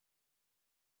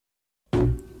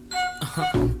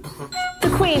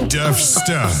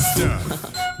djdefstef.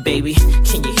 Baby,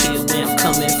 can you hear where I'm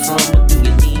coming from? Or do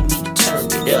you need me to turn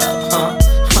it up?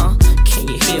 Huh? Can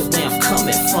you hear where I'm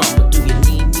coming from? Or do you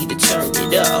need me to turn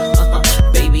it up?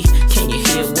 Baby, can you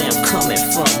hear where I'm coming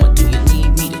from? Or do you need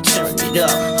me to turn it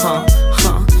up?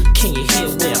 Can you hear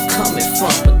where I'm coming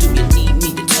from? Or do you need me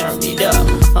to turn it up?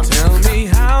 Tell me,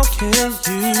 how can you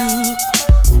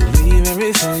believe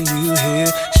everything you hear?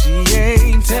 She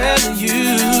ain't telling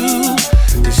you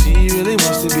that she really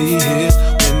wants to be here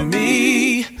with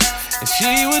me, and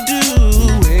she would do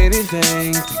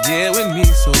anything to get with me.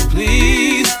 So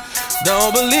please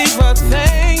don't believe a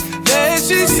thing that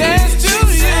she says to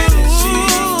you.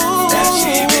 That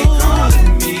she be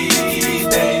calling me,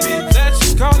 baby. That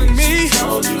she's calling me. She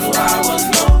told you I was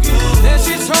no good. That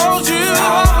she told you I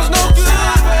was no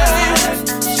good, baby.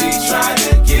 She tried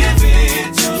to give it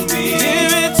to me.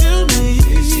 Give it to me.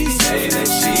 Did she say that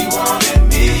she wanted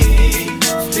me?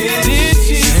 Did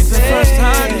she say the first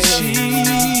time that she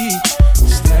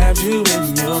stabbed you in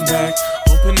your back?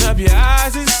 Open up your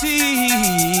eyes and see.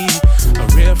 A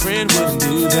real friend wouldn't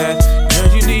do that. Girl,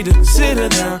 you need to sit her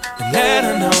down and let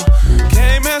her know.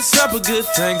 Can't mess up a good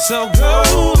thing, so go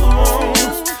on.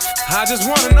 I just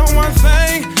wanna know one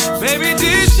thing, baby,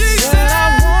 did she say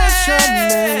I want your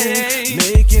man?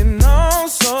 Making all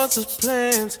sorts of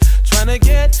plans, trying to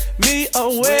get me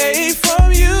away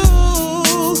from you.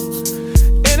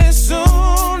 And as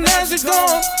soon as you're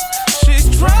gone, she's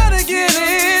trying to get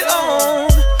it on.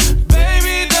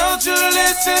 Baby, don't you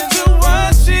listen to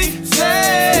what she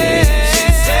says.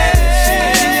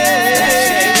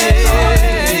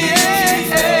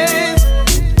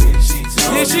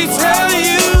 Did she tell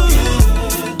you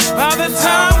by the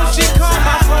time when she called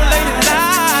my phone late at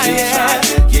night? She tried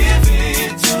to give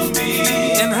it to me,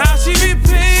 and how she be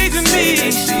paging me,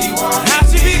 how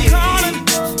she be calling.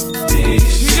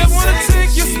 She just wanna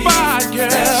take your spot,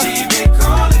 girl. She be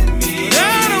calling me. I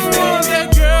don't want that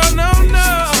girl, no.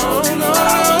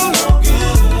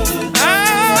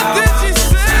 Did she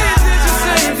say?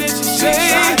 Did she say? She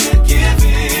tried to give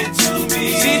it to me.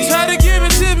 She tried to give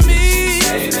it to me.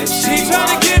 She tried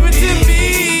to give it to me.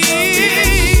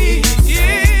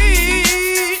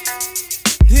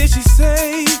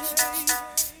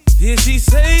 Did she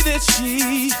say that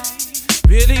she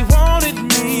really wanted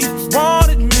me?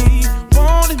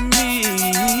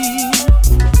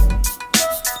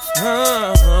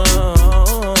 Oh,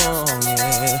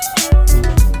 yeah.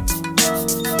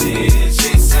 Did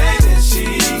she say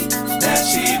that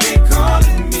she be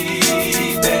calling me,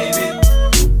 baby?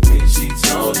 When she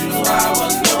told you I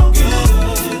was no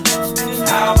good?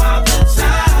 How about the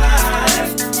time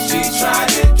she tried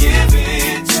to give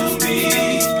it to me?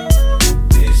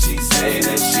 Did she say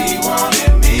that she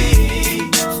wanted me?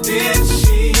 Did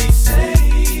she say?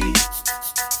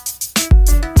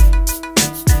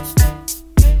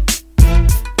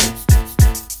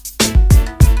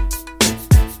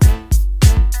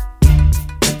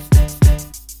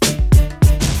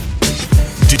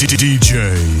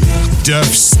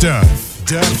 djdefstef.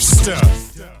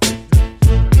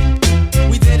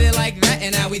 We did it like that,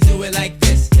 and now we do it like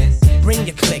this. Bring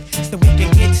your click so we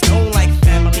can get stoned like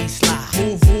family slide.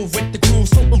 Move with the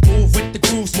grooves, move with the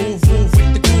grooves, move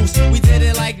with the grooves. We did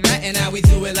it like that, and now we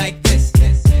do it like this.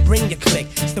 Bring your click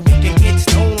so we can get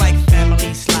stoned like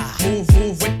family slide. Move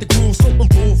with the grooves, move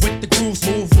with the grooves,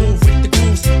 move with the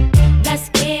grooves. Let's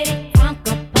get it crunk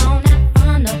up on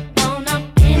that fun up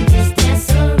in this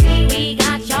dancery. We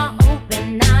got y'all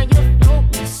open, now you're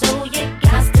floating, so you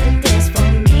got to dance for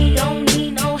me. Don't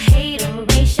need no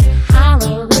hateration,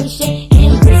 holleration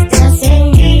in this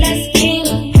dancery. Let's get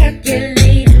it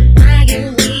percolating while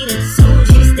you're waiting, so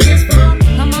just dance for me.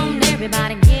 Come on,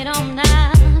 everybody, get on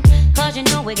now, 'cause you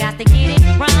know we got to get it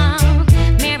wrong.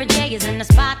 Mary J is in the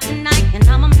spot tonight, and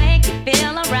I'ma make you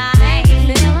feel alright.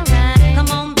 Come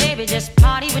on, baby, just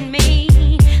party with me.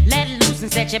 Let loose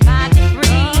and set your body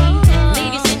free.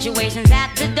 Leave your situations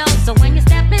at the door, so when you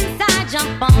step inside,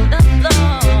 jump on the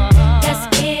floor. Let's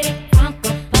get it crunk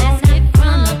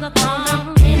up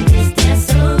on in this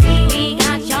dancery. We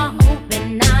got y'all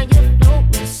open, now you're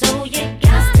floating, so you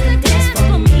got to dance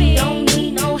for me. Don't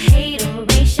need no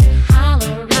hateration,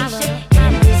 holleration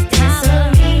in this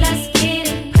dancery. Let's get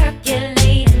it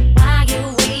percolating while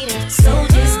you're waiting, so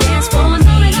just dance for me. It's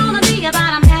only gonna be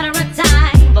about a matter of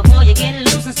time before you get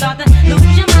loose and start to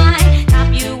lose your mind. Cop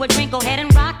you a drink, go ahead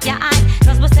and rock your eyes,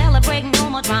 'cause we're celebrating no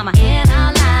more drama in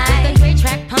our lives. With the great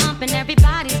track pumping,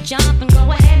 everybody's jumping.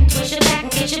 Go ahead and twist your back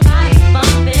and get your body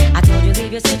bumping. I told you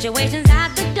leave your situations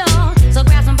at the door, so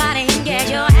grab somebody and get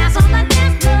your ass on the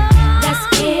dance floor. Let's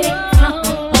get it crunk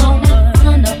up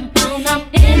on up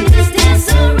in this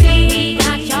dancery. We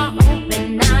got y'all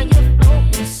open, now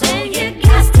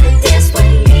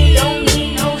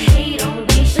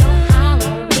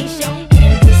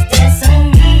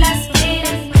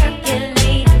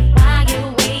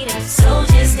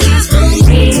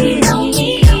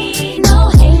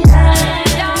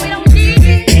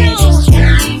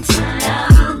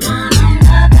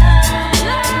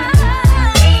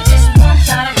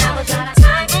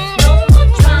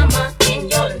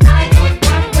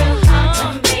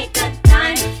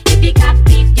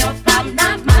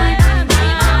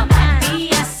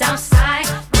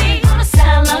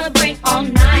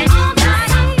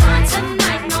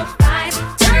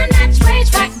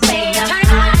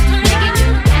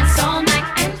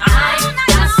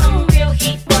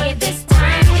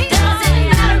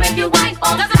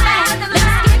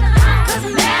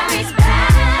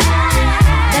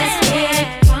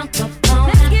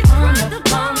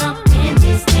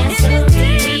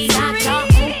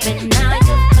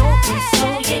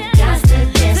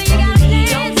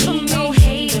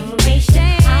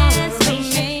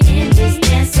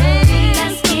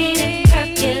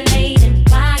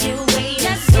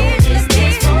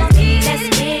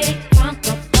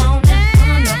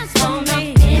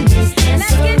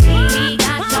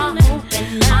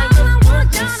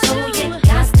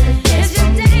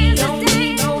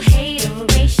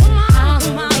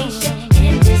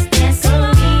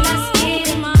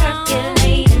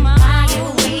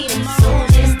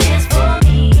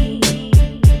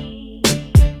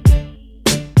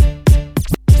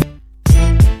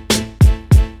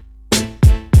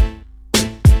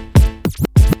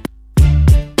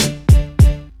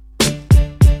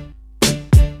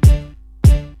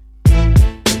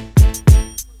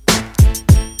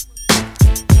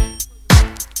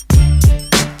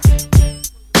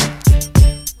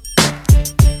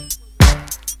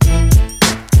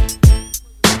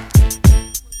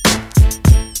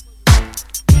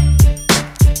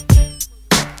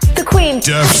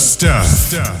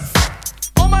djdefstef.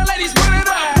 All my ladies, put it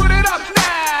up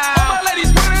now. All my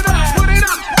ladies, put it up, put it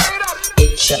up, put it up.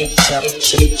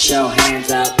 Get your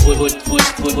hands up, put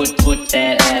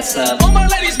that ass up. All my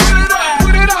ladies, put it up now.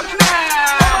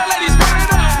 All my ladies, put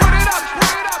it up, put it up,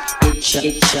 put it up.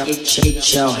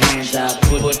 Get your hands up,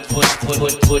 put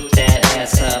that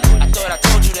ass up. I thought I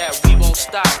told you that we won't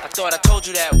stop. I thought I told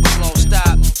you that we won't stop.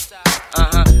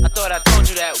 I thought I told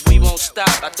you that we won't stop.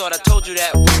 I thought I told you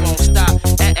that we won't stop.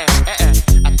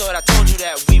 I thought I told you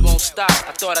that we won't stop.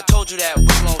 I thought I told you that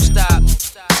we won't stop.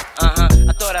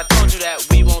 I thought I told you that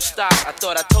we won't stop. I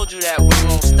thought I told you that we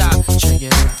won't stop. Check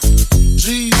it out.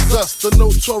 Jesus, the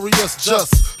notorious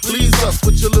just. Please us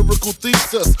with your lyrical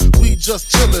thesis. We just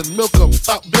chillin', milk 'em,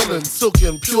 top billin',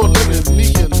 silkin', pure linen,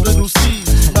 me and little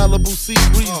C's, Malibu sea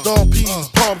breeze, dawn peas,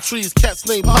 palm trees, cats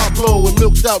named Pablo and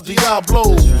milked out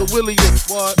Diablo. The williest,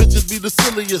 bitches be the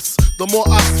silliest. The more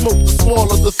I smoke, the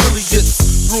smaller the Philly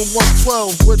gets. Room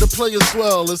 112, where the players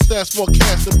dwell, and stash more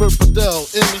cash than Bert Fidel.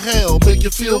 Inhale, make you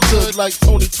feel good like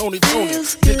Tony.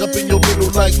 Pick up in your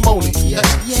middle like Moni.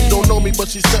 She don't know me, but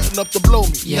she's setting up to blow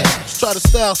me. Try to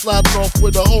style sliding off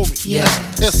with a homie.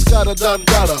 Escada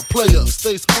Dandada, player,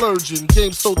 stay splurging.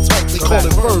 Game so tight, they call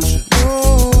it version.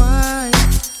 Oh, I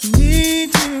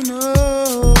need to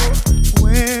know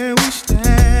where we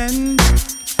stand.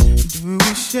 Do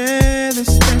we share the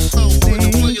special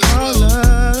thing called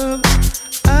love?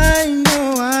 I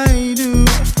know I do.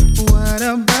 What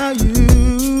about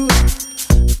you?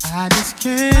 I just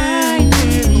can't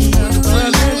get enough of the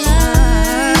time.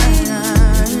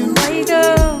 Where you go?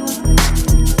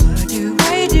 What do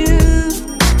I do?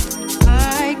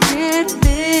 I can't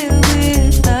live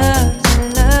without your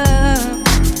love.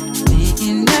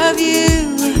 Thinking of you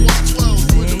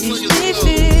makes me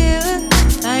feel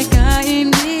like I am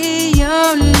the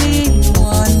only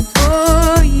one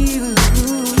for you.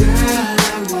 Girl,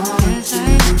 I want to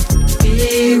be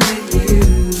with you.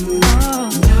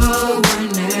 No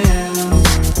one else,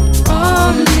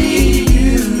 only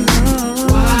you.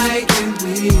 Why can't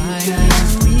we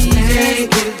just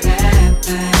make it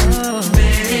happen?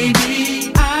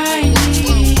 Baby, I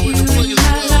need you in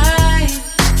my life.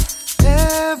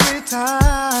 Every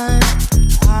time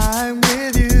I'm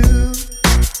with you,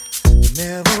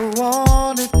 never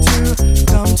wanted to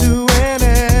come to an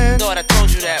end. Thought I told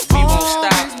you that we won't stop.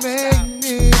 Always make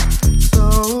me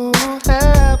so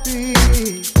happy.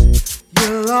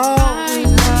 You'll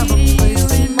always have a place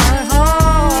in my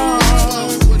heart.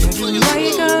 Where do I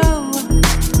go?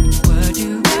 What do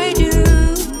I do?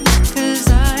 'Cause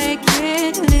I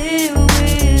can't live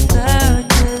without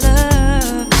your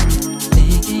love.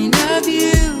 Thinking of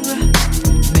you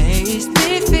makes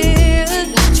me feel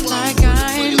like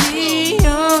I'm the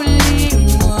only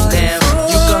one. Damn,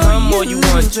 you can hum all you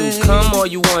want to, come all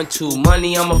you want to.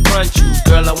 Money, I'ma front you.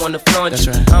 Girl, I wanna flaunt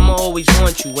you. I'ma always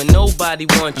want you when nobody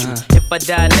wants you. If I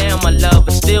die now, my love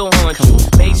will still haunt you.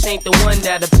 Mace ain't the one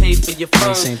that'll pay for your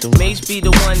phone. Mace be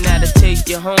the one that'll take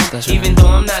you home. Even though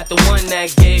I'm not the one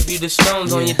that gave you the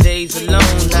stones on your days alone,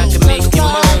 I can make you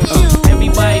moan.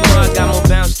 Everybody know I got more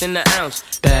bounce than an ounce.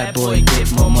 Bad boy,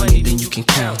 get more money than you can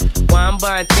count. Why I'm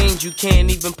buying things you can't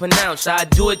even pronounce. I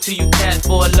do it to you, cat,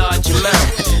 for a large amount.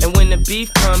 And when the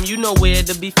beef come, you know where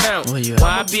to be found.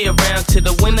 Why I be around till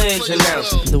the winner is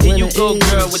announced? Then you go,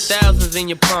 girl, with thousands in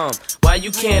your palm. Why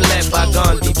you can't let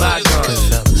bygones be bygones?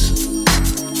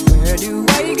 Where do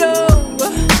I go?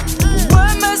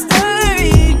 What must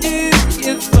I do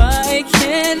if I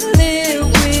can't live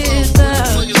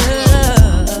without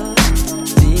love?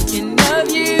 Thinking of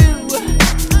you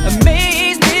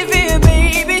makes me feel,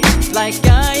 baby, like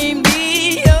I'm the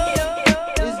only.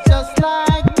 It's just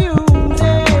like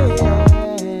music.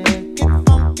 Get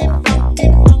funky, funky,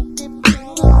 funky,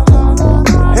 funky.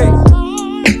 Hey.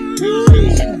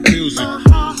 Music.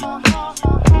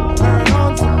 Turn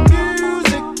on some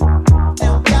music.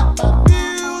 Still got my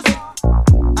music.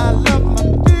 I love my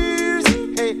music.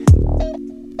 Hey,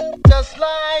 just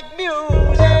like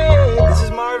music. This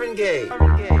is Marvin Gaye.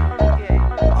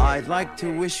 I'd like to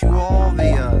wish you all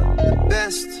the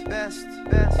best.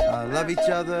 Love each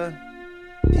other.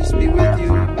 Peace be with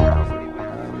you.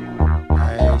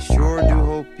 I sure do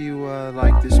hope you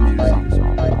like this music.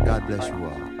 God bless you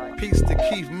all. Peace to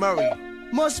Keith Murray.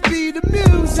 Must be the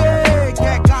music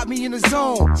that got me in the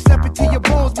zone. Step into your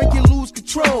bones, make you lose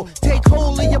control. Take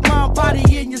hold of your mind,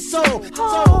 body, and your soul.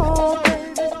 So,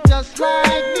 just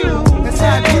like you. That's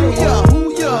how I do ya,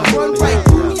 who ya, run right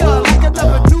through ya, like I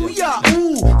never knew ya.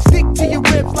 Ooh, stick to your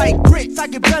ribs like grits. I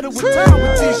get better with time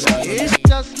with this shit. It's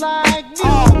just like you.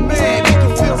 Oh man, make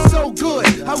you feel so good.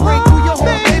 I ring through your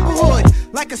whole neighborhood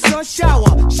like a sun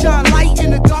shower. Shine light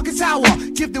in the darkest tower.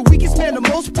 Give the weakest man the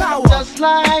most power. Just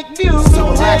like music.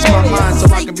 So relax my mind so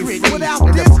I can be free. Without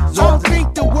this, I don't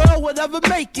think the world would ever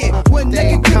make it. When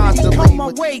negativity come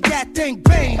my way, that thing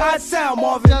bang. How it sound,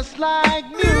 Marvin? Just like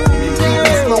music. Keep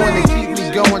me flowing and keep me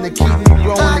going and keep me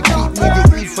growing and keep me to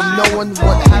eat from knowing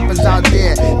what happens out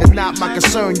there. It's not my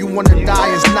concern. You wanna die,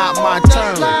 it's not my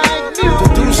turn. To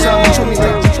do something to me.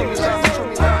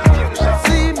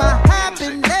 See my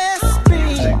happiness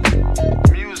beam.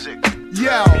 Music.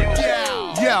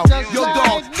 Yo,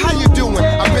 dog, how you doing?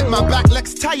 I bent my back,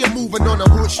 Lex tire moving on the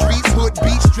hood streets, hood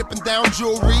beats, dripping down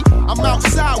jewelry. I'm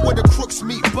outside where the crooks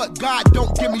meet, but God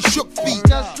don't give me shook feet.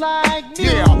 Just like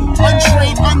music. Yeah,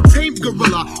 untrained, untamed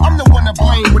gorilla. I'm the one to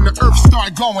blame when the earth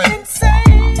start going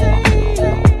insane.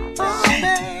 Oh,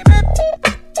 baby.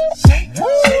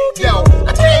 Yo,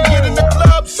 I can't get in the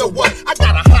club, so what? I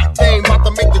got a hot thing about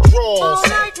to make the draws. All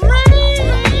like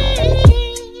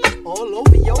rain. All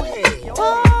over your head.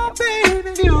 Oh,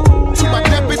 baby. To my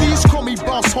deputies, call me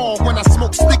Boss Hog. When I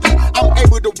smoke sticky, I'm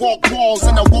able to walk walls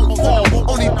and I won't fall.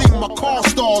 Only thing my car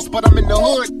stalls, but I'm in the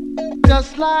hood.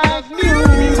 Just like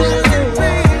music.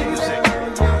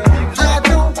 I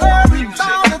don't worry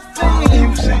about a thing.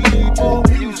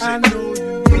 I know you.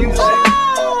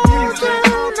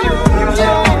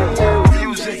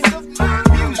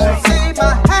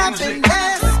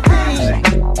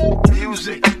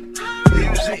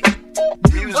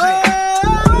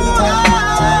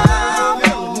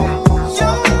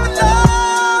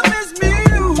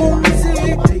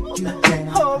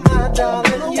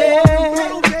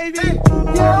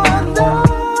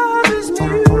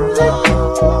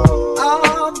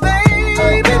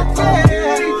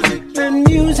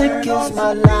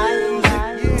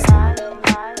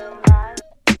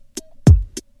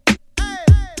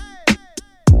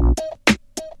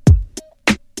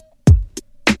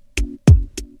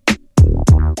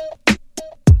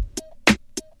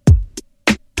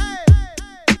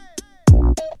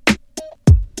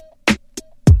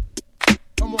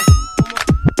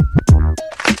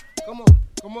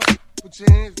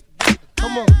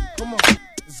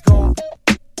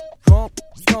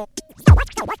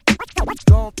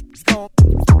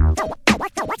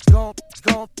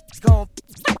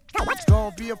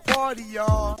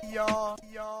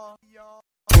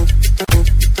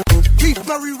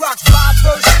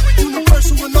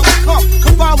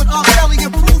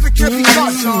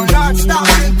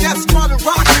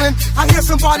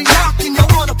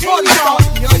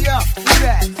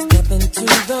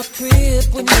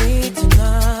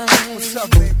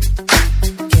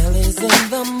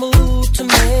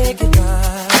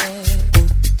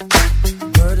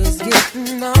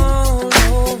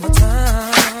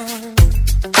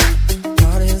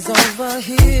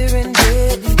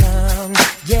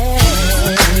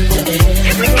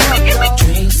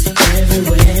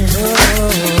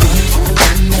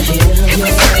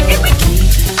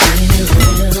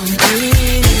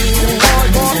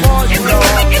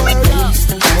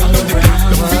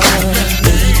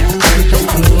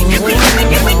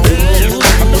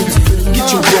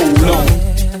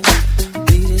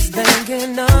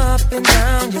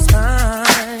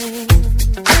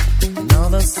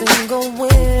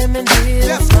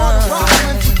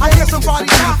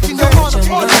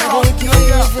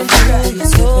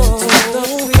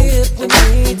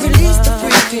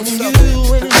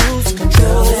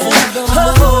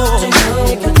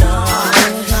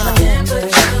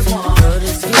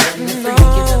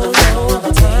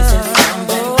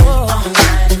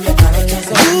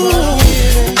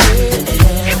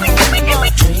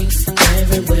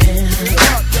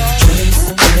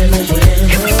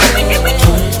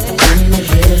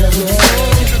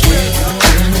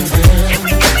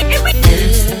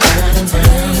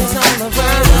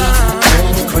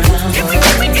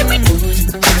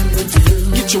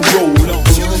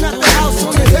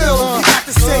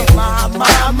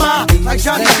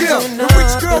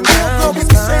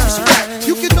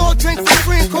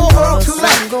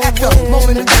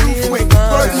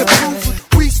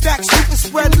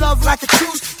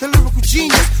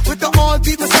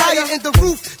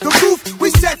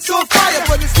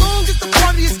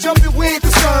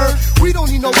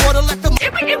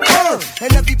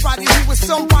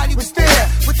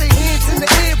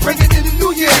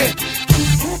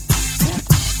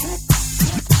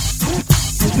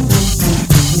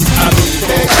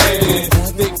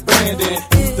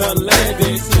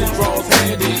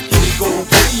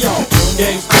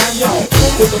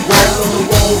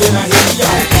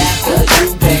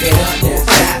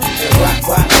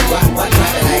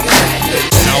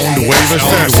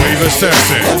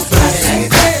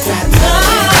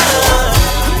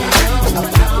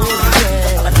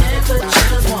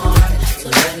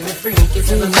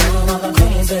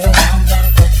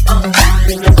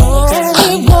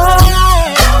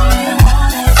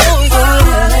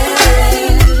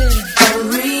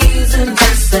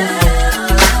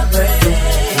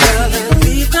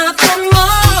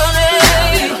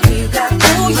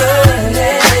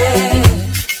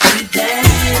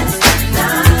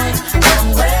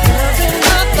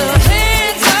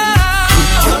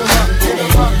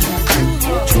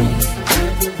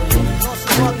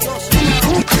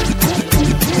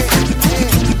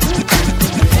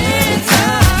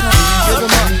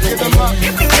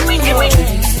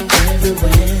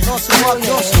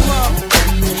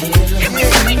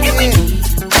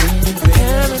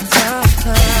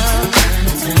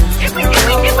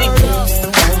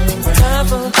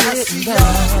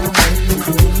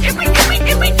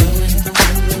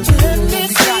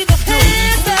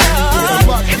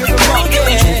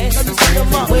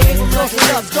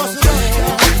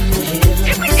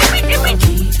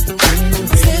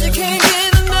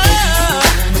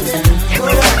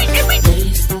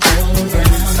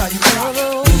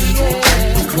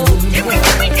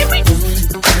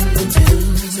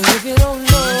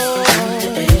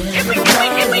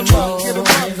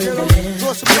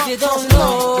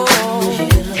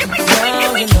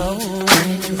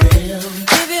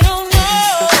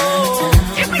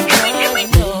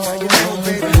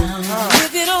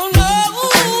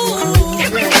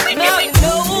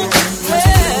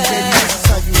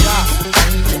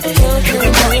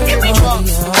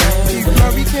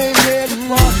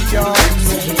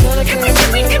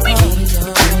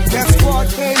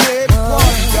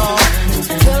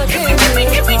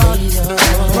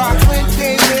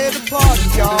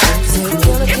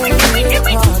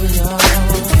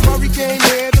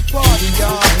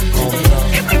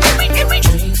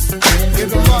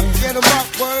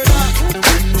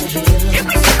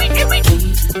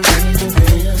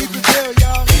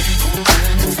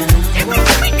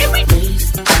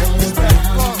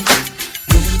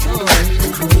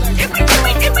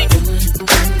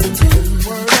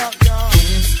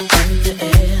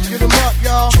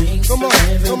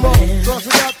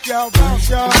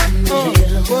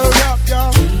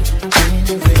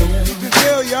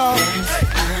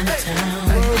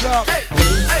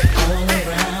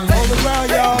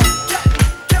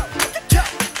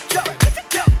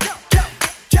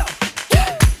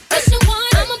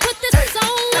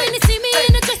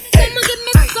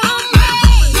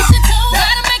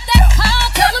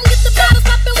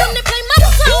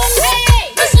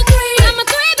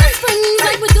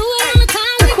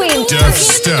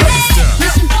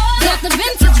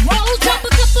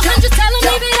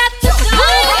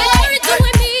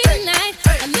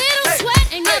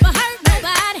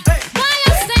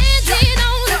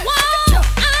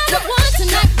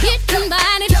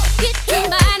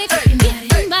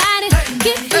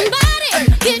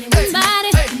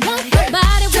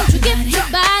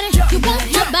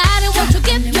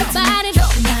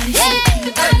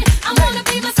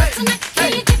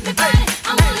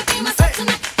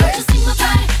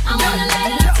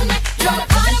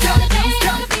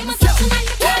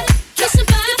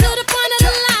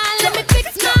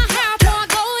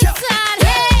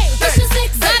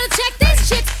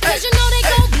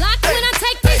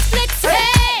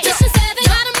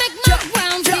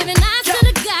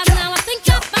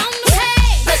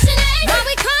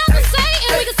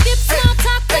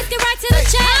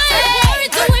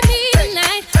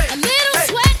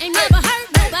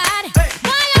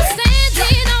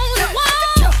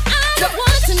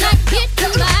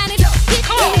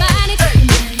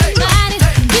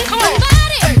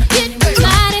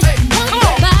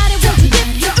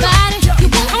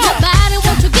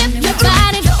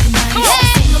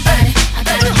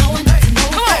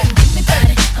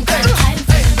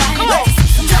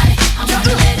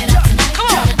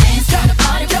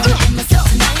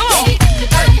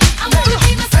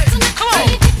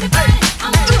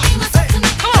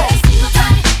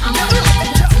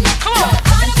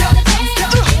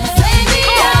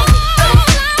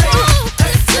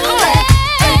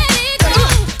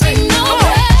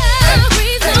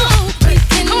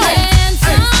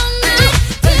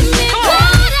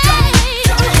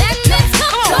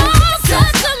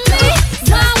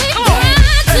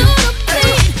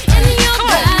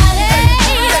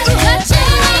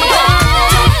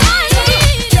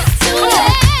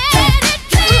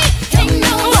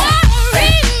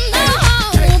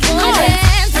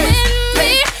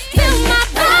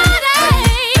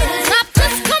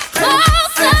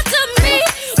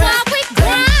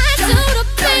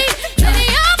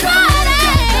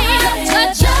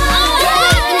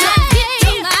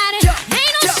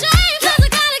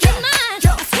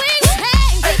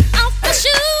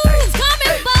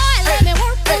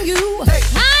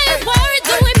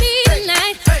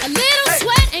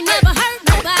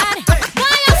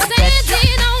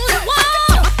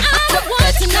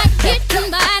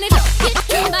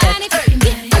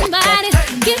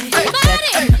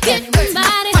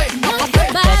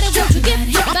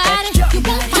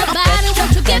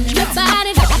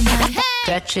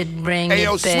 Touch it, bring hey,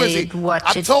 yo, it, babe. Watch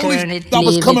I it, told turn you it, I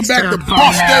was leave coming it, back to stir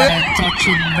bust it. Touch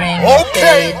it, bring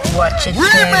okay. it, babe. Watch it,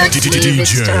 Remix. turn it, leave it,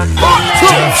 stir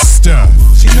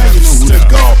djdefstef. See, now you know who the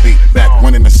guard be. Back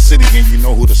one in the city and you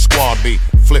know who the squad be.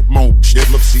 Flip mode shit,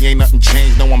 look, see, ain't nothing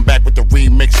changed. No, I'm back with the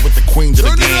remix with the queens of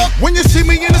the game. When you see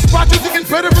me in the spot, you can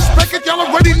better respect it. Y'all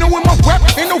already knowin' my rap,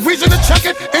 ain't no reason to check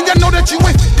it. And y'all know that you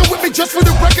ain't go with me just for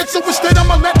the record. So instead,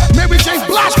 I'ma let Mary J.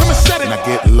 Blige come and set it. And I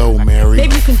get low, Mary.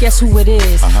 Maybe you can guess who it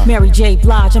is. Mary J.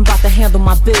 Blige, I'm about to handle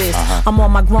my biz. I'm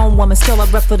on my grown woman, still a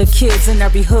rep for the kids in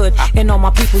every hood. And all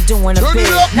my people doing a bid.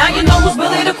 Now you know who's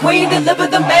really the queen, deliver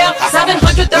the mail.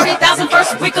 730,000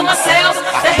 first week of my sales.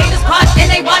 The haters watch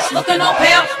and they watch, looking all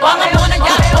pale. While I'm on a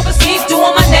yacht overseas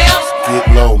doing my nails.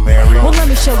 Get low, Mary. Well, let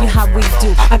me show you how we do.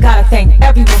 I gotta thank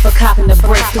everyone for copping the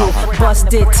breakthrough. Bust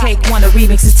did take one, the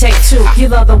remix is take two. You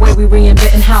love the way we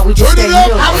reinventing how we just stay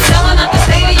new. How we selling out the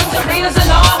stadiums, arenas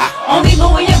and all. Only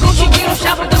Louis and Gucci, we don't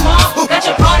shop at the mall. Got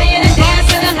you partying and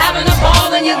dancing and having a ball.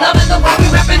 And you loving the way we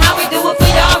rapping, how we do it for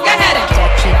y'all. Go ahead and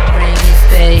touch it, bring it,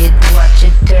 pay it, watch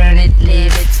it, turn it,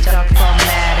 leave it, stop,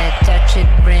 format it. Touch it,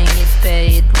 bring it,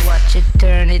 pay it, watch it,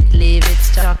 turn it, leave it,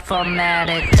 stop, format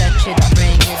it. Touch it,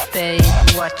 bring it, pay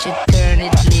it, watch it, turn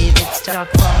it, leave it, stop,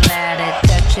 format it.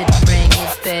 Touch it, bring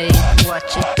it, pay it,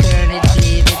 watch it, turn it,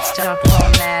 leave it, stop,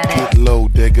 format it. Get low,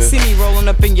 digger. See me rolling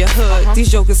up in your hood.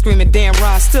 These jokers screaming, damn,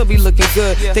 Ron still be looking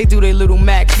good. They do they little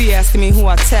Mac, be asking me who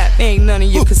I tap. Ain't none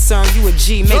of your concern, you a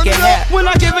G, make it happen. When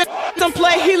I give it some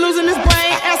play, he losing his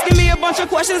brain. Asking me a bunch of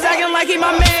questions, acting like he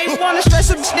my main. Wanna stress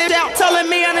some shit out, telling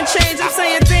me I done changed. I'm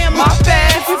saying, damn, my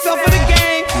bad, if you fell for the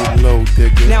game. Get low,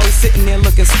 digger. Now he's sitting there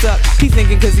looking stuck. He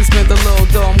thinking cause he spent a little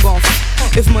dough, I'm gon'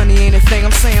 if money ain't a thing,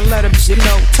 I'm saying let him shit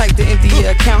know. Type the empty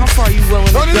account, how far you willing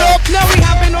to go? Now we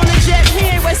hopping on the jet, he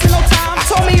ain't wasting no time.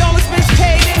 Told me all his bitch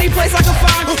paid, any place I can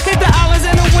find. Hit the islands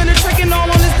in the winter, tricking all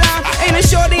on his dime. Ain't a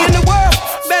shorty in the world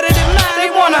better than mine.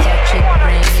 They wanna touch it,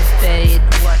 bring it, pay it,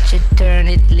 watch it, turn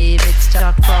it, leave it,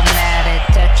 stop, format it.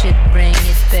 Touch it, bring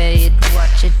it, pay it,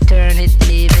 watch it, turn it,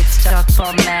 leave it, stop,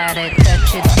 format it.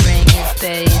 Touch it, bring it,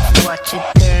 pay it, watch it,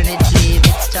 turn it, leave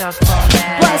it, stop,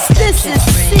 format it. But this is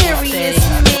serious,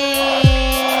 man.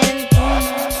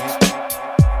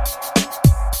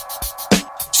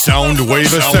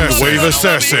 Soundwave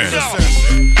Assassin.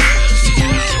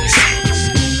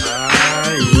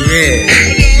 Yeah.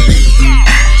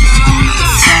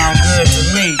 Sound good to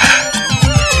me.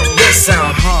 This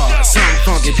sound hard. Something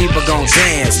funky people gon'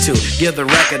 dance to. Give the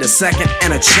record a second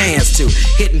and a chance to.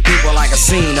 Hitting people like a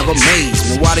scene of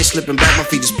amazement. While they slipping back, my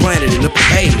feet is planted in the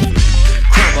pavement.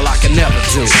 Crumble I can never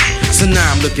do. So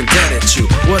now I'm looking dead at you.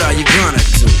 What are you gonna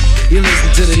do? You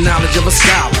listen to the knowledge of a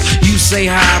scholar. You say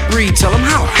how I breathe, tell them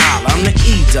how I holler. I'm the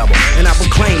E-double, and I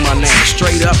proclaim my name.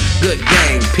 Straight up, good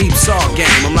game, peeps all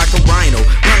game. I'm like a rhino,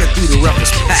 running through the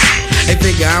roughest pack. They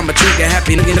figure I'm a trigger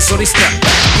happy nigga, so they step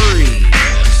back. Breathe.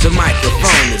 The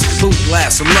microphone is boot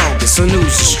lasts the longest, so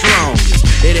news the strongest.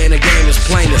 It ain't a game, it's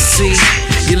plain to see.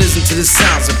 You listen to the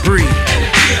sounds of breathe.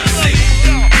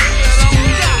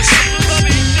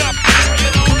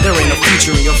 There ain't no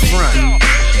future in your front.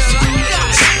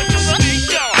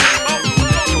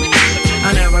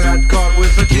 I never got caught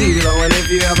with a kilo, and if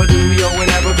you ever do, yo, it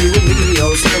never be with me,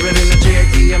 yo. Serving in the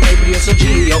Cherokee, and maybe it's a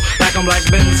Geo. Like I'm like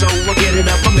Benzo, we'll get it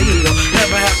up for me, yo.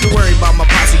 Never have to worry about my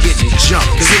posse getting jumped.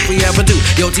 Cause if we ever do,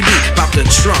 yo, TB, pop the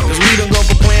trunk. Cause we don't go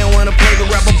for playing, wanna play the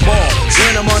rapper ball.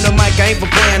 When I'm on the mic, I ain't for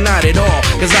playing, not at all.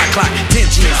 Cause I clock 10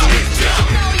 G's a week.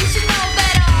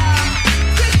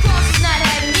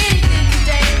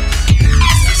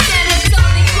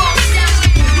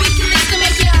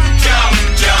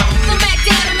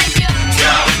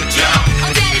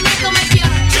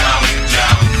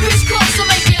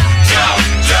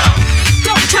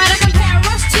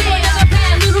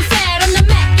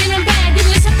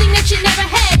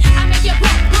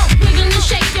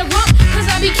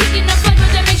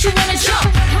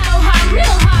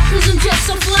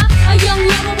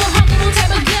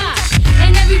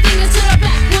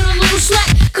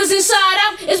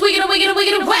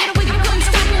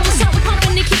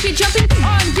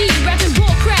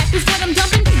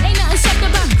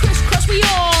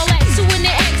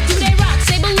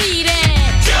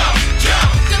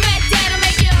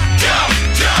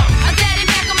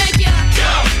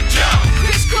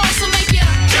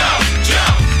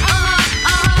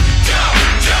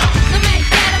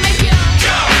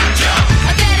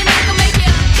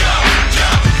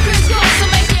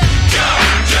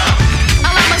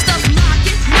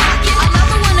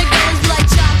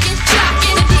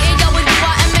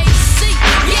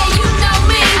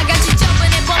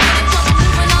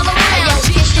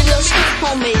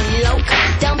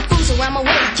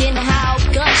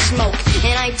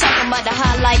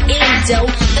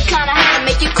 The kind of high to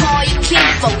make you call your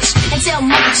kinfolks and tell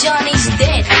Mother Johnny's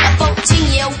dead. A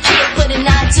 14-year-old kid put a 9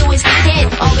 to his head,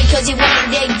 all because he wanted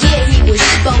that gear he was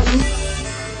sporting.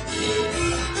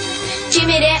 Give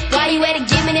me that, why you at it,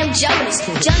 give me them Jonas.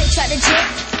 Johnny tried to jet,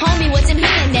 homie wasn't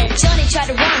hearing that. Johnny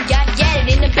tried to run, got it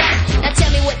in the back. Now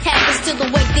tell me what happens to the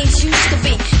way things used to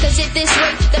be. Cause if this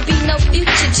way, there'll be no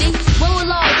future, G. When will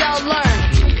all y'all learn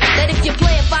that if you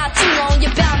play a fight too long,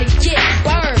 you're bound to get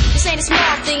burned? This ain't a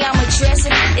small thing I'm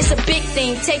addressing, it's a big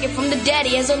thing. Take it from the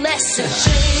daddy as a lesson.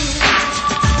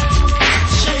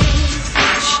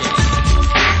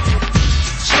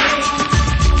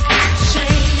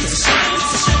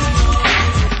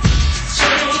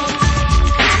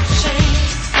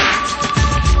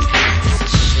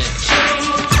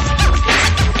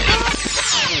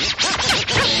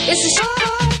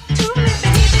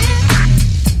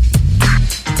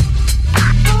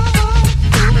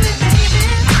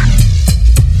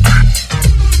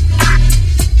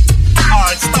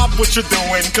 What you're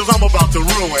doing, cause I'm about to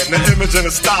ruin the image and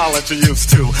the style that you're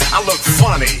used to. I look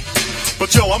funny,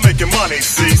 but yo, I'm making money,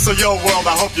 see? So yo, world,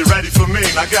 I hope you're ready for me.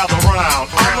 Now gather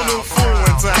round. I'm the new fool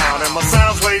in town, and my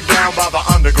sound's laid down by the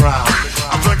underground.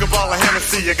 I drink a bottle of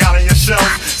Hennessy you got on your shelf,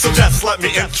 so just let me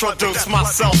introduce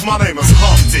myself. My name is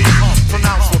Humpty,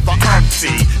 pronounced with the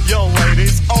umpty. Yo,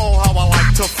 ladies, oh, how I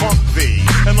like to funk thee.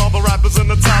 And all the rappers in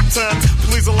the top 10,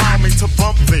 please allow me to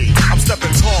bump thee. I'm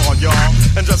stepping tall, y'all,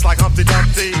 and just like Humpty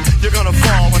Dumpty, you're gonna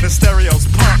fall when the stereos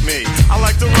pump me. I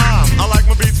like to rhyme, I like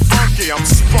my beats funky, I'm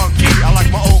spunky. I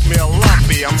like my oatmeal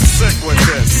lumpy, I'm sick with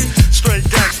this. Straight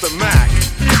gangsta Mac,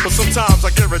 but sometimes I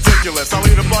get ridiculous. I'll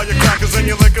eat up all your crackers and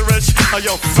your licorice, or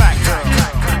yo fat girl.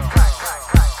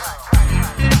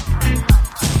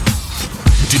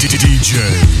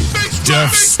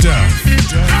 djdefstef.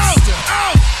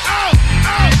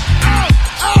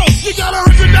 You got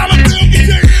 $100 bill, get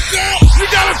your hands out. You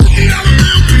got a $50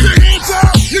 bill, get your hands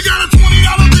out. You got a $20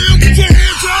 bill, get your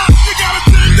hands out. You got a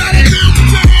 $10 bill, get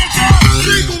your hands out.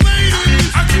 Single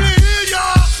ladies, I can't hear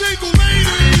y'all. Single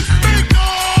ladies, make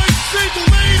noise. Single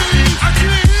ladies, I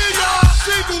can't hear y'all.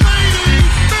 Single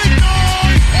ladies, make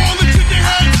noise. All the chicken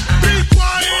heads, be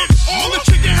quiet. All the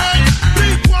chicken heads,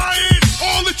 be quiet.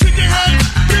 All the chicken heads,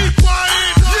 be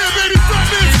quiet. Yeah, baby, stop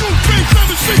this. Go, face,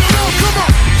 never sing along. Come on.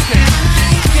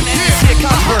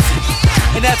 Controversy.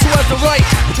 And that's who has the right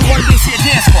to run this here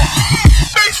dance floor.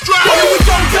 Bass drop. Here we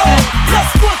go, y'all. Let's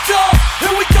work, y'all.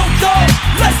 Here we go, y'all.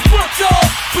 Let's work, y'all.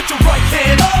 Put your right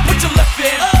hand up, put your left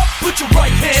hand up, put your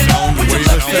right hand on, put your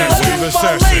left hand up. Do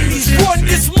my ladies run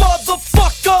this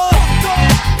motherfucker?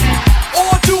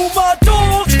 Or do my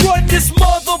dogs run this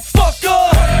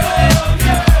motherfucker?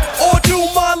 Or do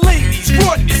my ladies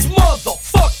run this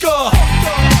motherfucker?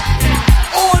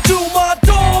 Or do my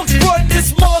dogs run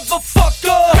this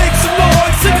motherfucker? Make some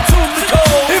noise, sing it to me,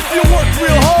 code. If you work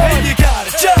real hard and you got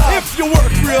a job. If you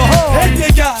work real hard and you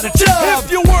got a job.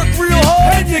 If you work real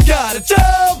hard and you got a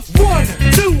job. 1,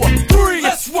 2, 3,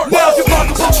 let's work. Now if your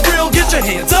pocketbook's real, get your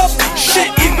hands up. Shit,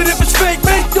 even if it's fake,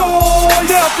 make noise.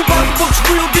 Now if your pocketbook's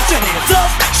real, get your hands up.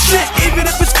 Shit, even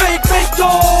if it's fake, make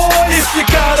noise. If you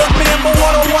got a man but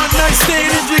want a one-night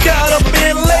stand, if you got a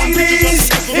man,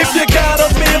 ladies. If you got a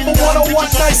man but want a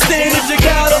one-night stand, if you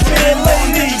got a man,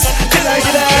 ladies. Can I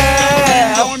get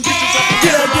out?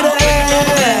 Can I get out?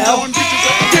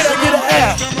 Can I get out?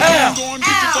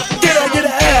 Can I get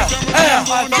out?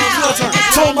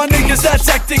 Told my niggas that's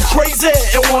acting crazy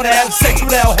and wanna have sex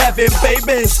without having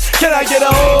babies. Can I get a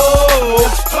ho?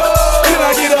 Can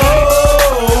I get a ho?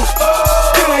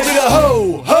 Can I get a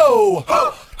ho?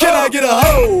 Ho? Can I get a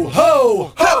ho?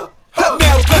 Ho? Now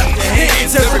clap your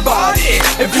hands, everybody,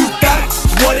 if you got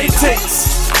what it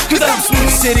takes. Cause I'm Smooth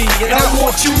City and I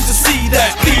want you to see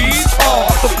that these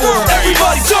are the words.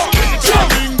 Everybody jump,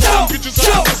 jump, jump,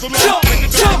 jump, jump,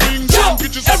 jump, jump.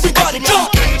 Everybody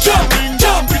jump, jump,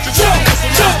 jump, jump,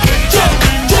 jump, jump,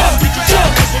 jump,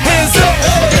 jump. Hands up,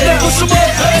 now push them up.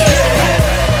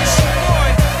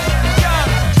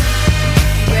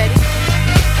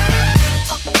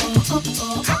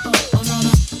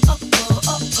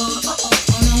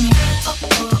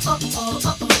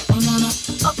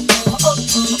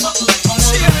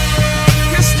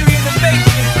 History in the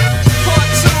making, part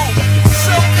 2.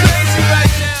 So crazy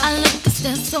right now. I look a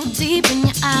step so deep in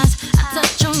your eyes. I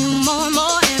touch on you more and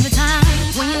more every time.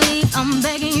 When you leave, I'm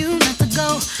begging you not to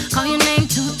go. Call your name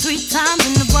 2, 3 times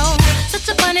in a row. Such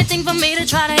a funny thing for me to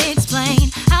try to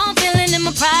explain. How I'm feeling and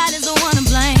my pride is the one to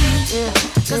blame.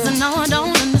 Cause I know I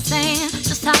don't understand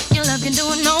just how your love can do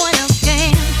it, no one else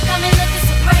can. Got me looking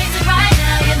so crazy right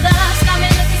now. Your love's got me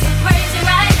looking so crazy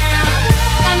right now.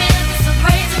 Got me looking so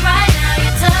crazy right now.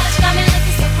 Your touch got me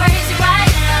looking so crazy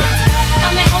right now.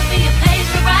 Got me hoping you plays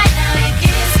for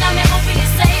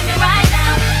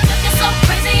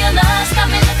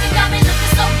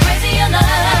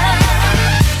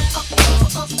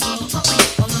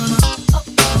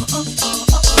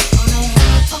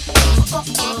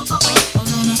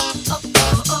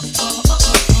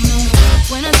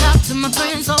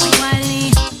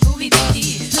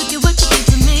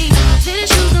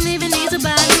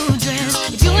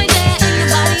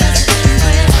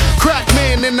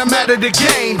I'm out of the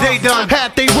game. They done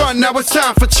had they run, now it's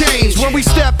time for change. When we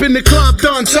step in the club,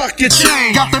 done tuck your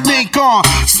chain. Got the mink on,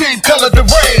 same color the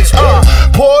range.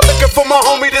 Pour liquor for my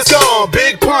homie that's gone.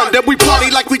 Big pun that we party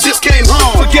like we just came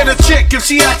home. Forget a chick if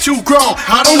she act too grown.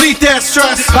 I don't need that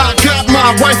stress. I got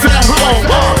my wife at home.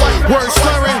 Words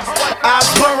slurring, eyes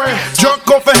blurring. Drunk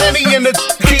off a Henny and the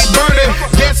keep burning.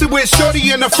 Dancing with Shorty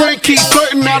and a friend keep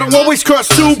flirting. I don't always crush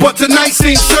too, but tonight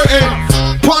seems certain.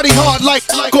 Party hard like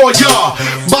all y'all.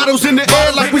 Bottles in the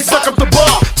air like we suck up the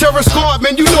bar. Terror squad,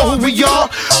 man, you know who we are.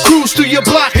 Cruise through your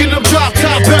block in them drop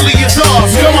top, belly is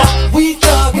ours. Come on. We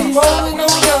thuggin', rollin'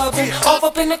 on yubbin', off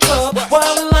up in the club,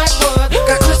 wildin' like what?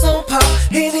 Got Chris on pop,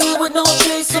 hit it with no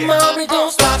chaser, mommy,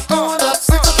 don't stop, throwing up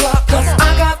 6 o'clock. Cause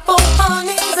I got 4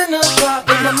 honeys in the drop,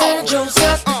 and my man Joe's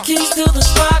got the keys to the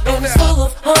spot, and it's full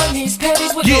of honeys,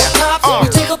 panties with no tops. We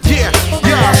take a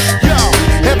Yo,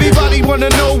 everybody wanna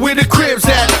know where the crib's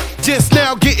at. Just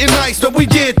now getting nice, but we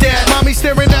did that. Mommy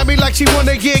staring at me like she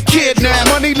wanna get kidnapped.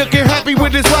 Money looking happy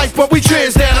with his life, but we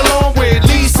trans that along with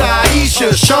Lisa, Aisha,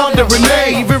 Shonda,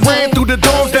 Renee. Even ran through the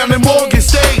doors down in Morgan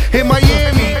State in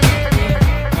Miami.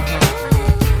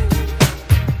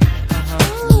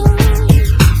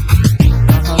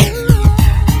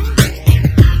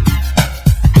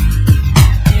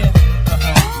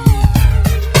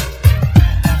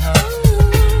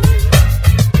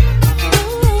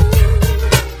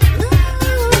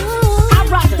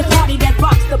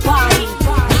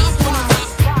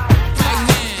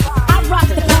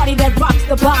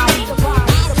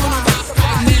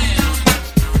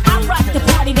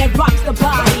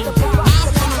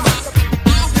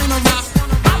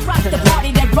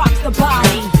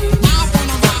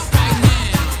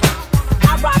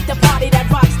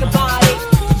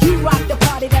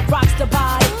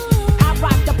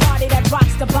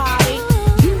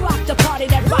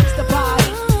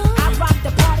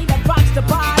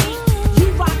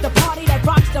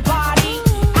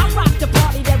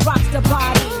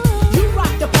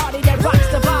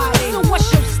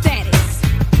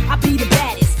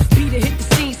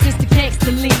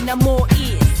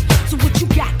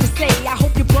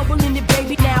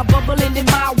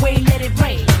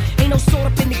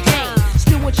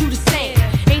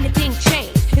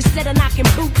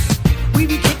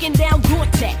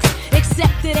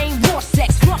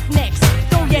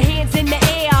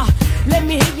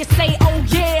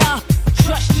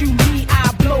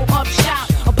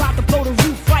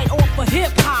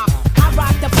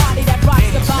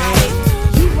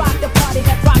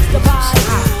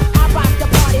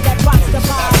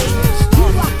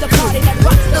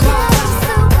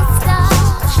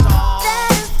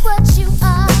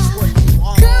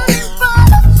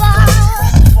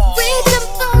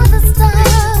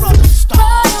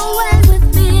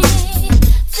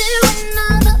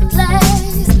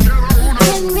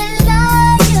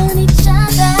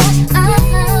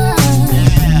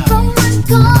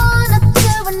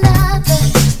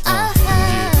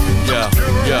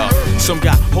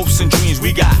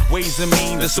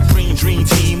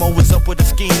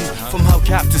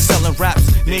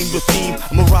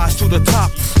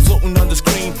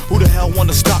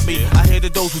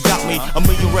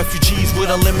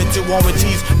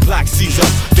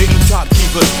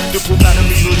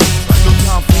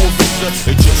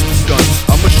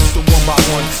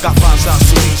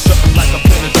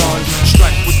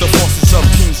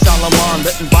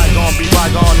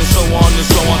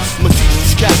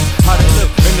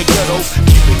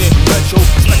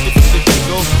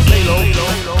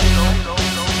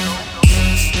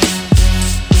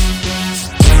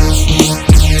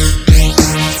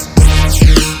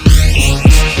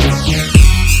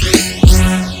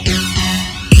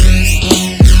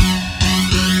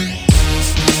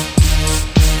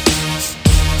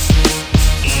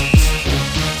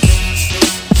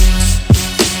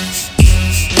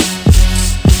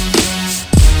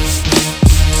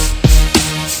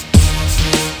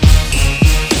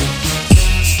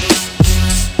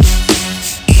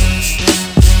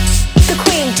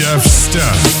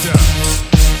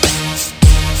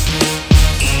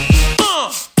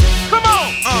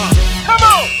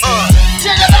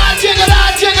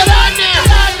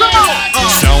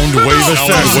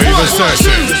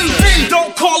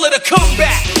 Don't call it a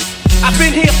comeback. I've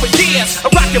been here for years,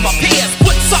 rocking my peers,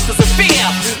 put suckers in fear,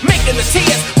 making the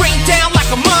tears rain down like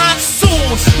a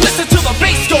monsoon. Listen to the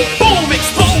bass go boom,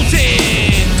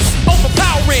 exploding,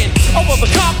 overpowering over the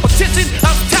competition.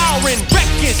 I'm towering,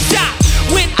 wrecking shot.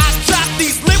 When I drop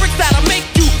these lyrics that'll make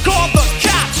you call the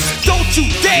cops. Don't you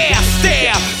dare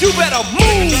stare, you better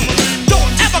move.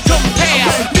 Don't ever compare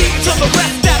me to the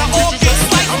rest that are all just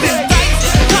sliced and diced.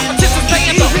 Competition's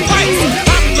paying the price.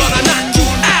 I'm gonna knock you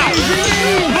out.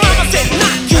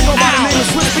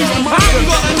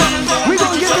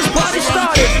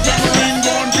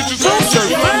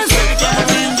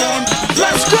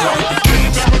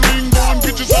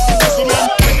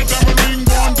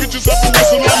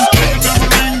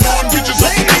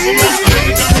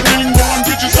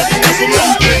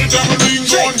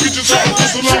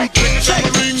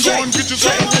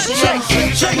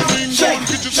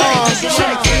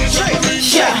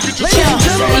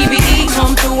 EBE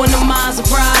come through in the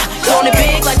Maserati. Doing it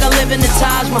big like I live in the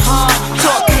Taj Mahal.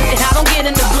 Talk and I don't get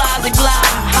into blase blah.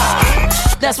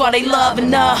 That's why they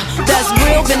loving her. That's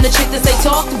real, been the chick that they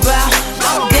talked about.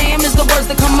 Damn is the words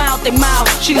that come out their mouth.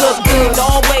 She look good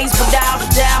always, without a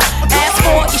doubt. Ask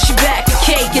for it, she back and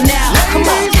cake and now. Come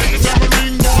on.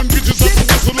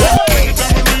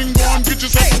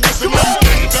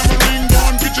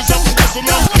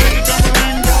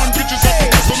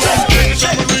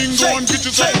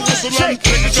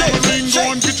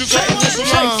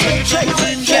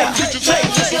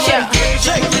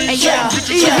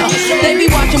 They be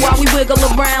watching while we wiggle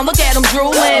around. Look at them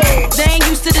drooling. They ain't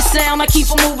used to the sound. I keep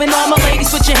them moving. All my ladies,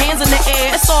 put your hands in the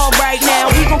air. It's alright now.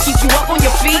 We gon' keep you up on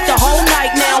your feet the whole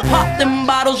night now. Pop them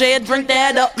bottles, yeah, drink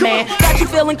that up, man. Got you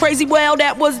feeling crazy? Well,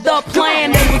 that was the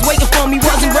plan. They was waiting for me,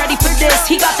 wasn't ready for this.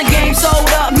 He got the game sold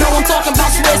up. No, I'm talking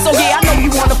about Swiss. So yeah, I know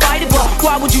you wanna fight it, but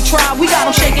why would you try? We got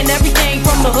them shaking everything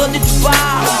from the hood to Dubai.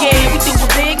 Yeah, we do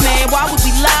it big, man. Why would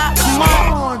we lie? Come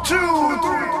on. 1, 2,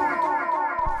 3.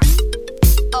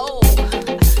 Oh,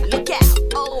 look out.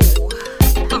 Oh,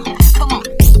 come on.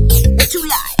 What you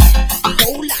like? A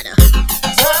whole lot of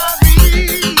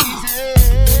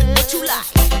what you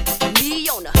like? Me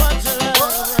on the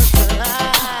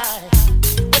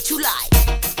what you like?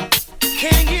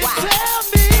 Can you tell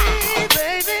me,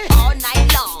 baby? All night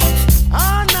long.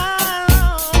 All night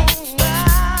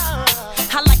long.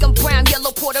 I like 'em brown,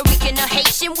 yellow, Puerto Rican, or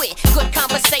Haitian with good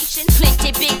conversation,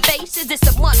 plenty big faces. It's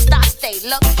a must I stay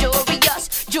luxurious.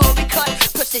 Jewelry cut,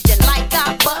 precision like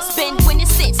I bust. Been winning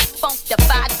since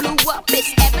Funkified blew up.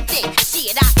 It's evident,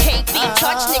 shit, I can't be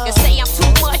touched. Niggas say I'm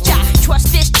too much, I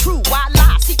trust this true. Why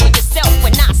lie? See for yourself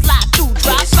when I slide through.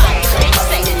 Drive by, they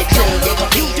say in the club they gon'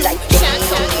 be like shine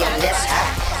on me, and that's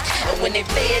high. And when they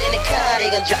play it in the car, they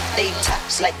gon' drop they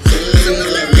tops like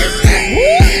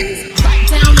drop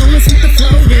down, always with the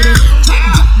flow with it.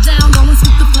 Drop down, always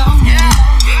with the flow with it.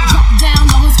 Drop down,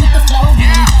 always with the flow with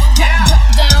it. Drop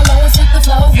down, always with the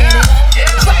flow with it.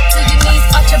 Drop to your knees,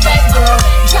 arch your back, girl.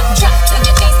 Drop to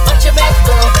your knees, arch your back,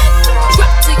 girl.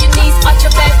 Drop to your knees, arch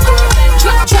your back, girl.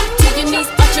 Drop to your knees,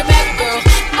 arch your back, girl.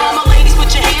 All my ladies,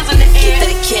 put your hands in the air. Get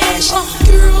that cash,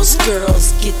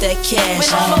 girls, get that cash. When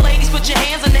all my ladies, put your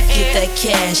hands in the air. Get that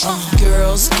cash,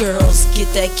 girls, get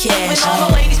that cash. When all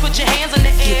my ladies, put your hands in the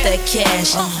air. Get that cash,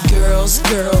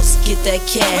 girls, get that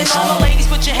cash. When all my ladies,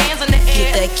 put your hands in the air. Get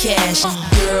that cash,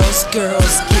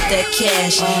 girls, get that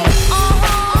cash.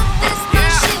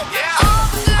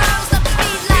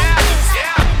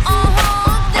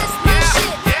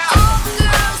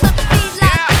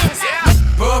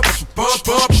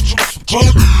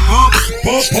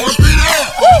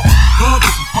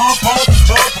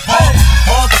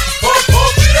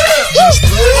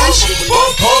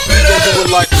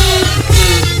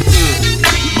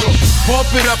 Pump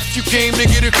it up if you came to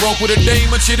get it drunk. With a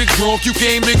dame and shit it drunk, you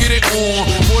came to get it on.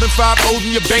 More than 5 O's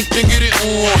in your bank, then get it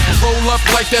on. Roll up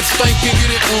like that stank and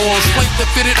get it on. Spank to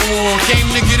fit it on, came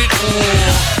to get it on.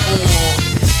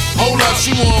 Hold up,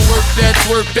 she wanna work that,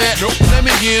 twerk that. Nope. Let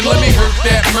me in, let me hurt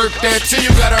that, murk that. Till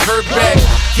you gotta hurt back.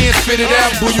 Can't spit it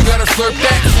out, boo, you gotta slurp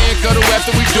that. Can't cuddle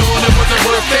after we doing it, wasn't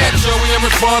worth that. So we am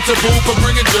responsible for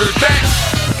bringing dirt back.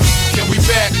 Can we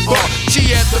back up?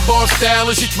 She at the bar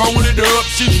style and she throwing it up.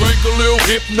 She drink a little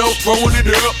hypno, throwing it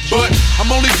up. But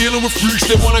I'm only dealing with freaks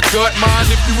that wanna cut mine.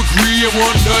 If you agree and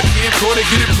want nut, can't call it,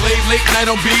 get it played late night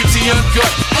on BT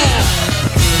Uncut.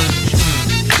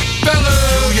 Fellas,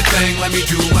 do your thing, let me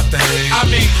do my thing. I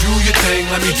mean, do your thing,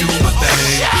 let me do my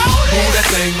thing. Move that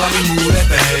thing, let me move that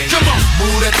thing. Come on,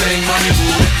 move that thing, let me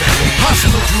move that thing.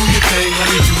 Hustle, do your thing, let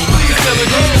me do my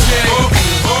thing.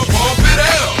 Pump it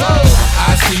up.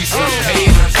 I see some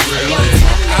haters drilling.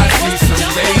 I see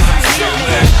some ladies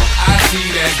chilling. I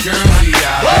see that girlie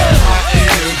out there hot in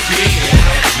the beer.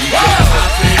 She got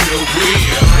hot in the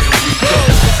wheel. And we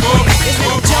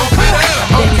go pump it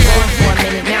up. Been gone for a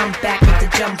minute, now I'm back with the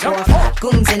jump off.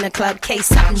 Goons in the club, case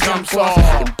something jump off.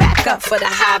 You back up for the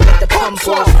high, but the pump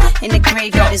off. In the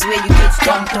graveyard is where you get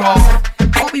dumped off.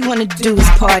 All we wanna do is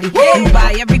party and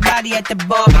buy everybody at the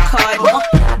bar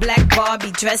Bacardi. Black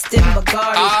Barbie dressed in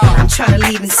Bulgari. I'm tryna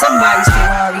leave in somebody's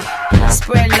Ferrari.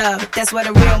 Spread love, that's what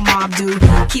a real mob do.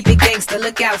 Keep it gangster,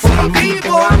 look out for your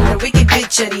people. I'm the wicked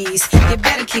bitch of these. You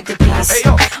better keep the peace,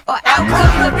 or out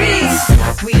come the beast.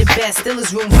 We the best, still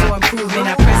is room for improvement.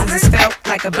 Our presence is felt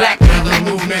like a black people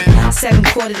movement. 7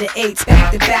 quarter to 8,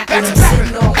 back to back. When I'm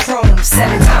sitting on chrome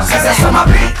 7 times. That's on my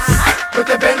beats. With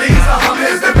the Bentleys, the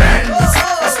Hummers, the Benz.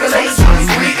 Escalations,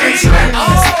 we ain't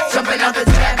trends. Jumping out the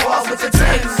Jaguar with the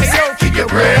Timbs. Keep your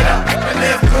bread up and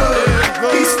live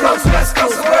good. East Coast, West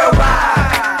Coast,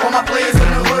 worldwide.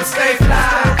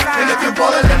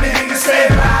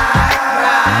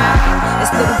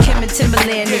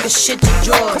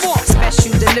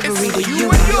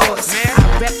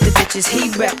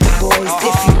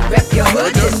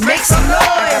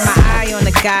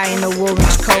 guy in the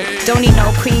orange coat. Don't need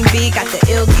no queen bee, got the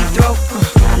ilky throat.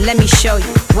 Let me show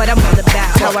you what I'm all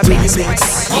about, how I make this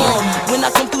mix. When I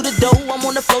come through the door, I'm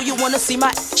on the floor, you wanna see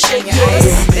my shake your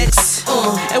ass.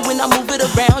 And when I move it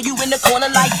around, you in the corner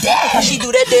like that. How she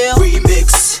do that there?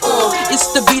 Remix.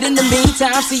 It's the beat in the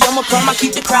meantime. See, I'ma come, I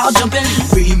keep the crowd jumping.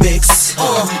 Remix.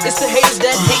 It's the haters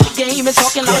that hate the game and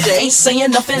talking loud, they ain't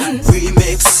saying nothing.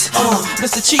 Remix.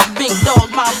 Mr. Cheap, Big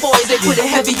Dog, my boys, they put it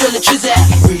heavy on the trizzy.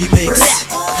 Remix.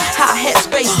 High-hat,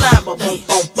 space line, boom, boom,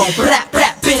 boom, rap,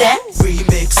 rap, bit that.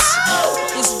 Remix.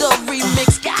 It's the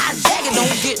remix, god dang it,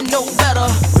 don't get no better.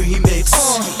 Remix.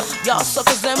 Y'all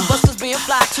suckers and busters being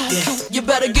fly too cute, you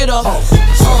better get up.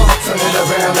 Turn it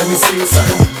around, let me see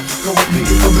something. Go with me,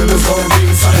 the realest gonna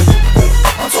be something.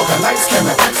 I'm talking lights,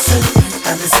 camera, action.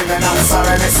 And they singing out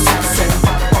sorry, next time.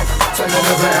 Turn it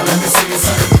around, let me see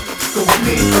something. Go with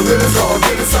me, the realest gonna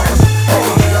be something.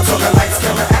 I'm talking lights,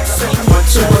 camera, action.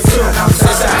 It's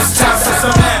time for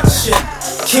some action.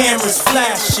 Cameras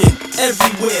flashing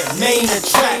everywhere, main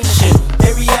attraction.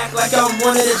 They react like I'm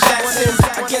one of the Jacksons.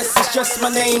 I guess it's just my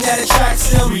name that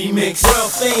attracts them. Remix,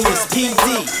 world famous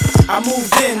PD. I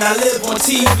moved in, I live on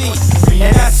TV.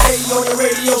 And I stay on the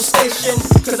radio station,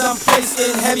 cause I'm placed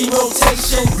in heavy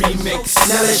rotation. Remix,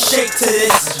 now let's shake to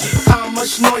this. How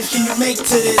much noise can you make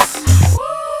to this?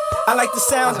 I like the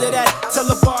sound of that. Tell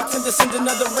the bartender send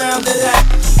another round of that.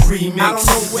 Remix. I don't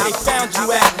know where they found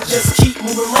you at. Just keep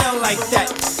moving around like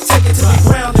that. Take it to the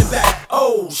ground and back.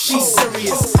 Oh, she's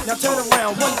serious. Now turn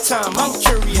around one time. I'm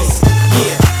curious.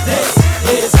 Yeah, this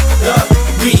is the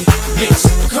remix.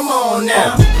 Come on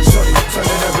now. Shorty, turn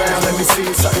it around. Let me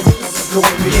see something. Go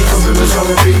with me. The realest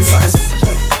gonna be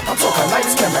something. I'm talking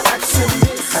lights, camera, action.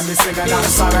 And they singing out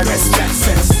sorry, that's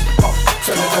Jackson.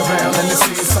 Turn it around. Let me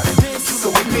see something. So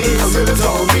with me, the realest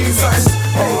gonna be something.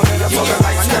 I'm talking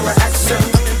lights, camera, action.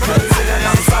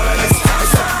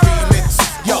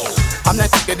 Yo, I'm that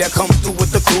nigga that come through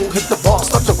with the crew, hit the bar,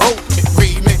 start to roll,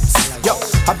 remix. Yo,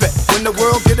 I bet when the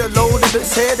world get a load of his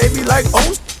head, they be like,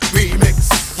 oh, remix.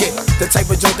 Yeah, the type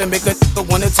of joke that make a nigga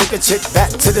wanna take a chick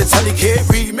back to the telly kid,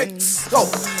 remix. Yo,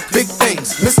 big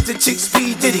things, Mr. Cheeks,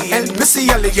 P. Diddy, and Missy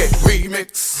Elliott,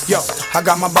 remix. Yo, I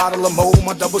got my bottle of Mo,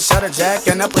 my double shot of Jack,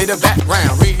 and I play the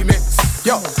background, remix.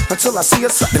 Yo, until I see a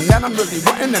something that I'm really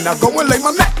wanting, and I go and lay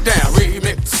my mat down,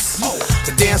 remix.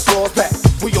 The dance floor's back,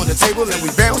 we on the table and we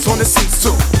bounce on the seats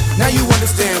too. Now you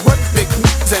understand what big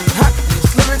moves and hot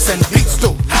lyrics and beats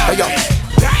do. Hey yo.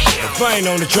 If I ain't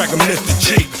on the track, I'm Mr.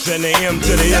 Cheeks, and the M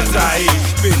to the SIE,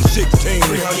 spitting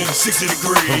 360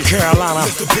 degrees. From Carolina,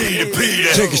 Mr. P to P.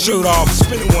 Take your shirt off,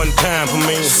 spin it one time for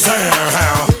me.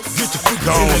 Somehow, get your freak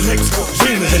on,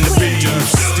 dreamers in the beat.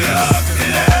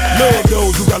 Love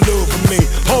those who got love for me.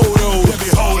 Hold those that be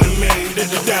holding me. Then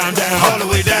the down, all the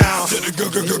way down to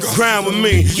the grind with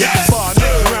me. Get the bar,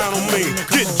 nigga around on me.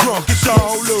 Get drunk, it's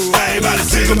all low. Everybody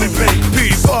tickle me, baby.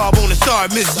 P. Bob on the star,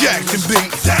 Miss Jackson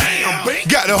beat.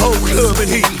 Got the whole club in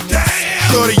heat.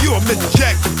 Shorty, you a Mr.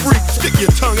 Jackson freak. Stick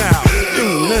your tongue out.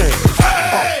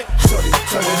 Shorty,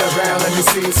 turn it around, let me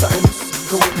see something.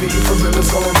 Go with me, the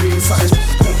realest gonna be something.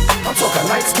 I'm talking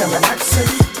lights, camera, action.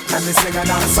 And they singing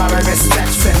out sorry, that's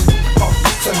Jackson.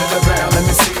 Turn it around, let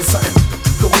me see something.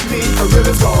 Go with me, the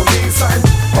realest gonna be something.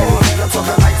 I'm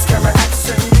talking lights, camera,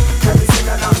 action. And they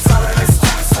singing out sorry, that's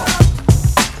Jackson.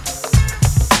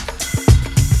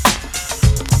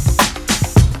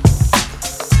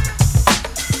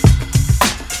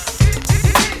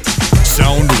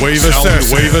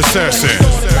 Soundwave Assassin.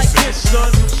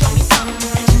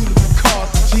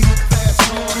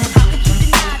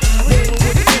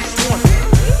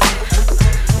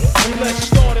 Let's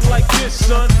start it like this,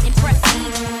 son.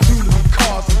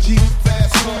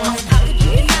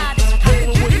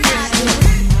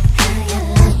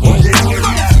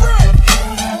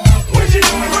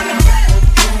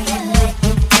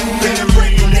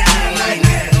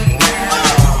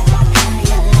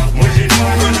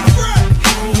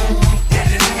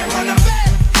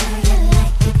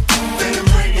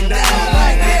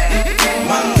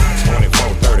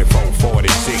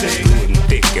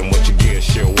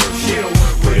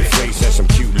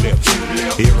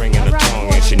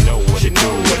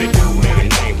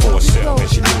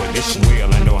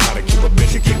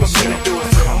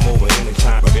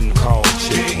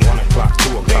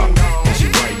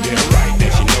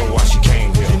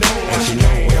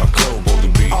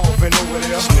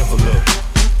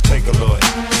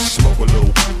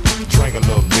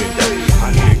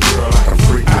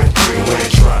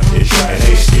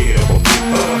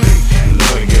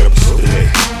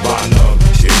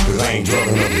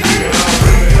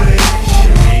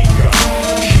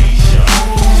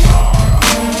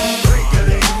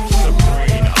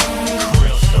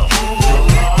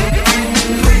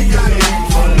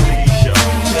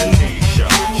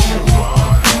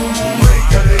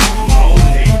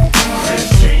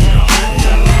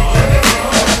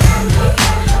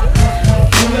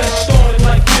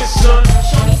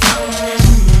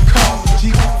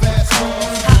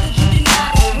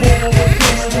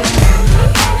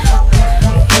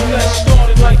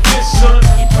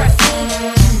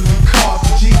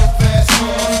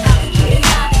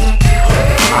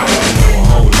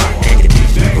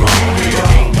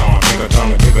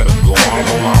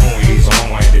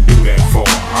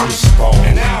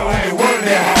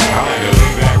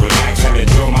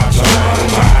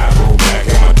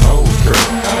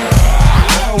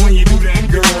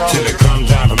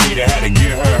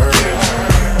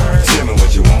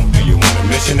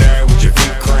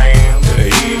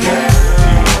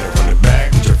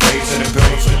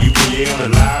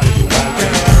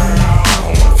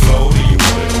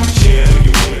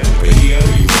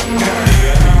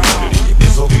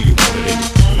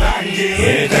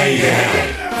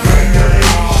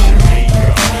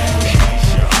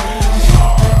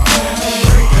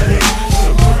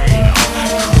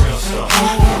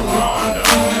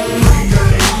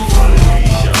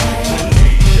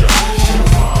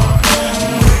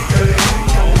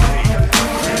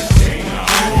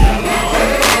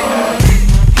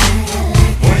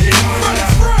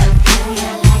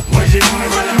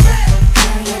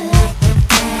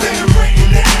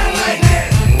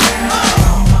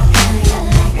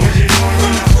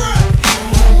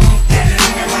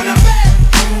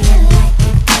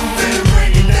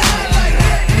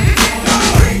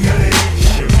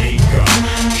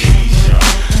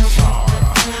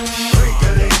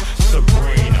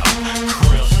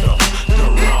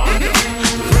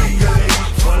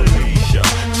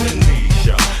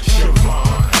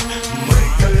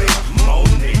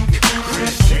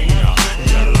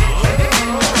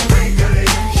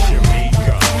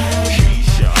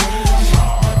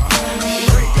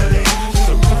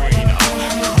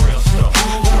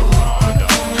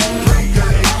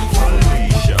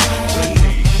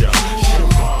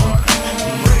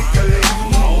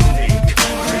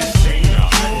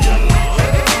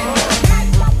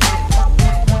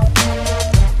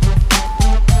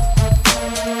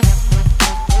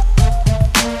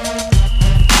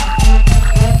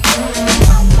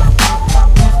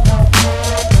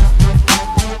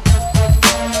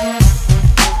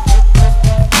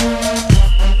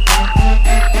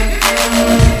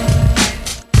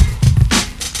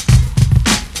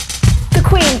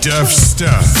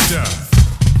 djdefstef.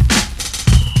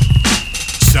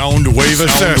 Soundwave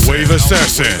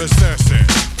assassin.